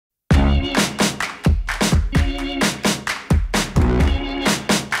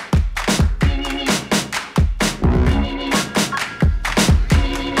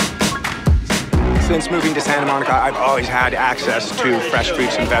moving to Santa Monica, I've always had access to fresh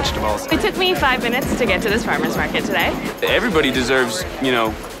fruits and vegetables. It took me 5 minutes to get to this farmer's market today. Everybody deserves, you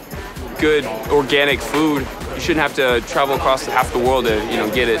know, good organic food. You shouldn't have to travel across half the world to, you know,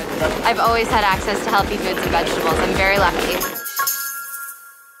 get it. I've always had access to healthy foods and vegetables. I'm very lucky.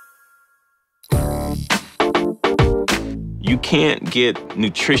 You can't get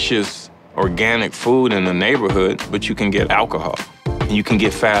nutritious organic food in the neighborhood, but you can get alcohol. And you can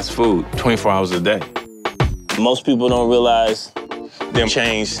get fast food 24 hours a day. Most people don't realize the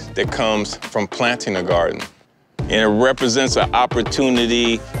change that comes from planting a garden. And it represents an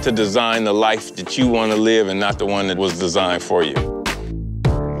opportunity to design the life that you want to live and not the one that was designed for you.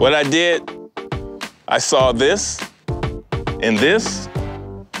 What I did, I saw this and this,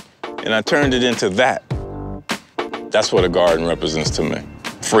 and I turned it into that. That's what a garden represents to me,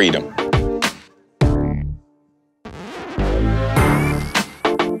 freedom.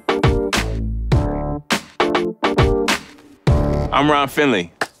 I'm Ron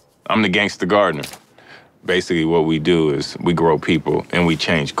Finley. I'm the gangster gardener. Basically, what we do is we grow people and we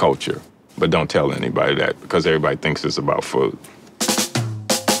change culture. But don't tell anybody that because everybody thinks it's about food.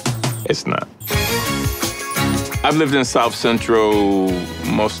 It's not. I've lived in South Central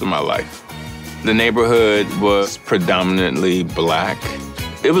most of my life. The neighborhood was predominantly black.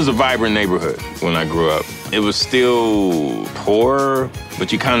 It was a vibrant neighborhood when I grew up. It was still poor,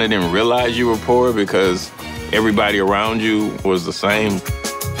 but you kind of didn't realize you were poor because everybody around you was the same.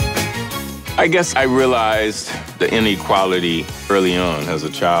 I guess I realized the inequality early on as a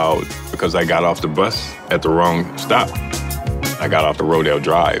child because I got off the bus at the wrong stop. I got off the Rodale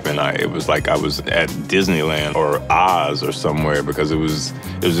Drive, and it was like I was at Disneyland or Oz or somewhere because it was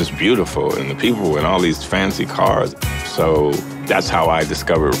just beautiful, and the people were in all these fancy cars. So that's how I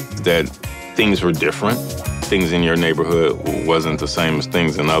discovered that things were different. Things in your neighborhood wasn't the same as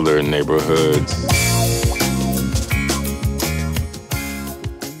things in other neighborhoods.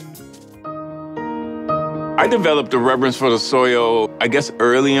 I developed a reverence for the soil, I guess,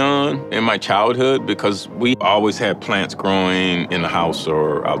 early on in my childhood because we always had plants growing in the house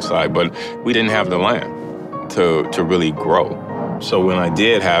or outside, but we didn't have the land to really grow. So when I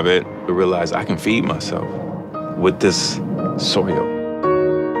did have it, I realized I can feed myself with this soil.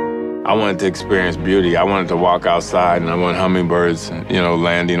 I wanted to experience beauty. I wanted to walk outside and I wanted hummingbirds, you know,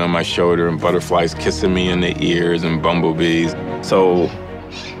 landing on my shoulder and butterflies kissing me in the ears and bumblebees. So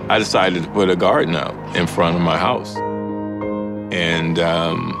I decided to put a garden out in front of my house. And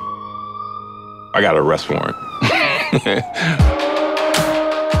I got an arrest warrant.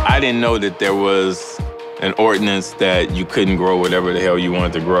 I didn't know that there was an ordinance that you couldn't grow whatever the hell you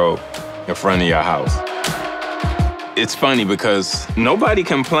wanted to grow in front of your house. It's funny because nobody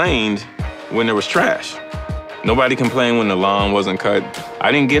complained when there was trash. Nobody complained when the lawn wasn't cut.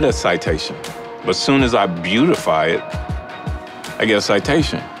 I didn't get a citation. But as soon as I beautify it, I get a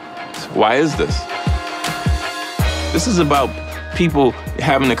citation. Why is this? This is about people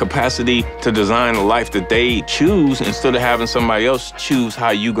having the capacity to design a life that they choose instead of having somebody else choose how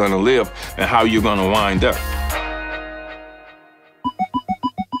you're gonna live and how you're gonna wind up.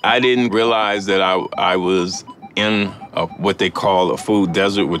 I didn't realize that I was in what they call a food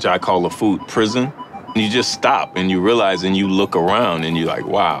desert, which I call a food prison. You just stop and you realize and you look around and you're like,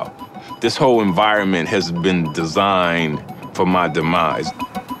 wow, this whole environment has been designed for my demise.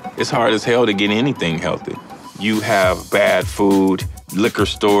 It's hard as hell to get anything healthy. You have bad food, liquor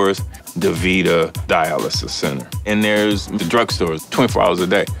stores, DaVita, dialysis center. And there's the drugstores 24 hours a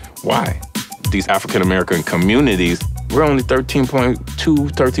day. Why? These African-American communities, we're only 13.2,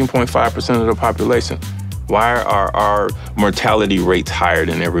 13.5% of the population. Why are our mortality rates higher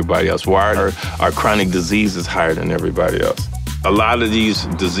than everybody else? Why are our chronic diseases higher than everybody else? A lot of these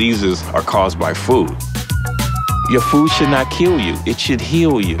diseases are caused by food. Your food should not kill you, it should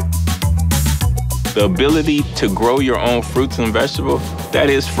heal you. The ability to grow your own fruits and vegetables, that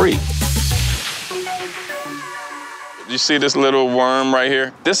is free. You see this little worm right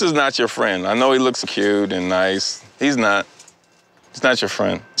here? This is not your friend. I know he looks cute and nice. He's not. He's not your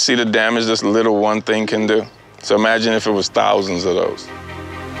friend. See the damage this little one thing can do? So imagine if it was thousands of those.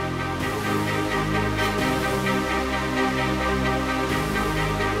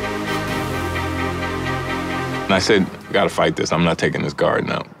 And I said, I gotta fight this. I'm not taking this garden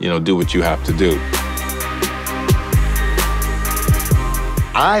out. You know, do what you have to do.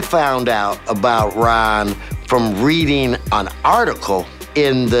 I found out about Ron from reading an article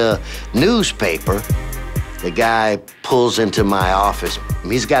in the newspaper. The guy pulls into my office.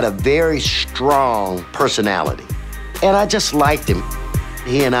 He's got a very strong personality. And I just liked him.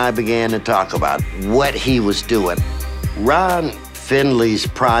 He and I began to talk about what he was doing. Ron Finley's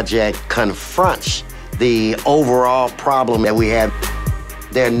project confronts the overall problem that we have.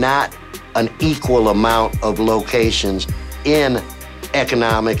 There are not an equal amount of locations in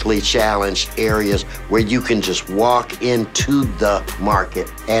economically challenged areas where you can just walk into the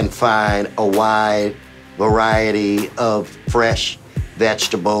market and find a wide variety of fresh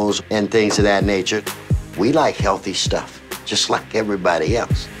vegetables and things of that nature. We like healthy stuff, just like everybody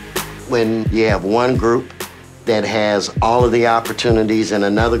else. When you have one group that has all of the opportunities and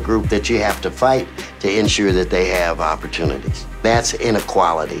another group that you have to fight to ensure that they have opportunities, that's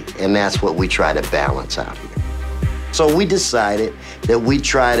inequality, and that's what we try to balance out here. So we decided that we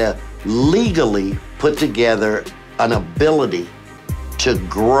try to legally put together an ability to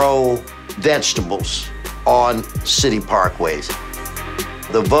grow vegetables on city parkways.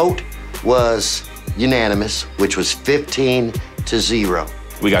 The vote was unanimous, which was 15-0.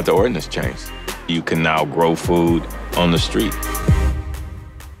 We got the ordinance changed. You can now grow food on the street.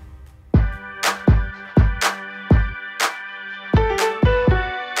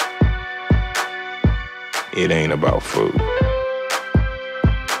 It ain't about food.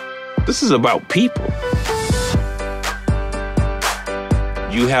 This is about people.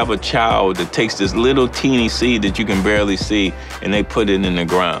 You have a child that takes this little teeny seed that you can barely see and they put it in the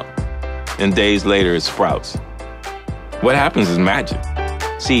ground. And days later it sprouts. What happens is magic.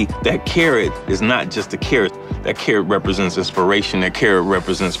 See, that carrot is not just a carrot. That carrot represents inspiration. That carrot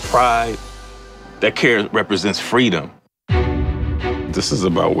represents pride. That carrot represents freedom. This is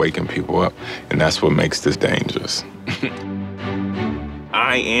about waking people up, and that's what makes this dangerous.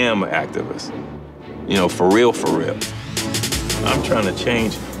 I am an activist, you know, for real, for real. I'm trying to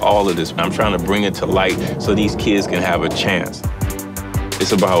change all of this. I'm trying to bring it to light so these kids can have a chance.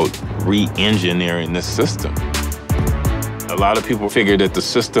 It's about re-engineering the system. A lot of people figure that the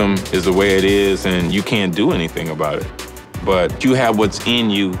system is the way it is and you can't do anything about it. But you have what's in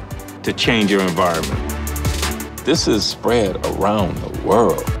you to change your environment. This is spread around the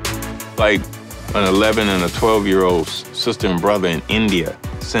world. Like an 11 and a 12-year-old sister and brother in India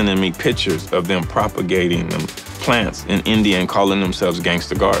sending me pictures of them propagating them plants in India and calling themselves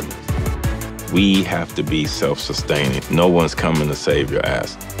gangster gardens. We have to be self-sustaining. No one's coming to save your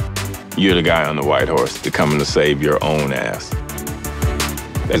ass. You're the guy on the white horse. They're coming to save your own ass.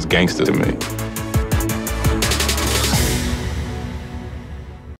 That's gangster to me.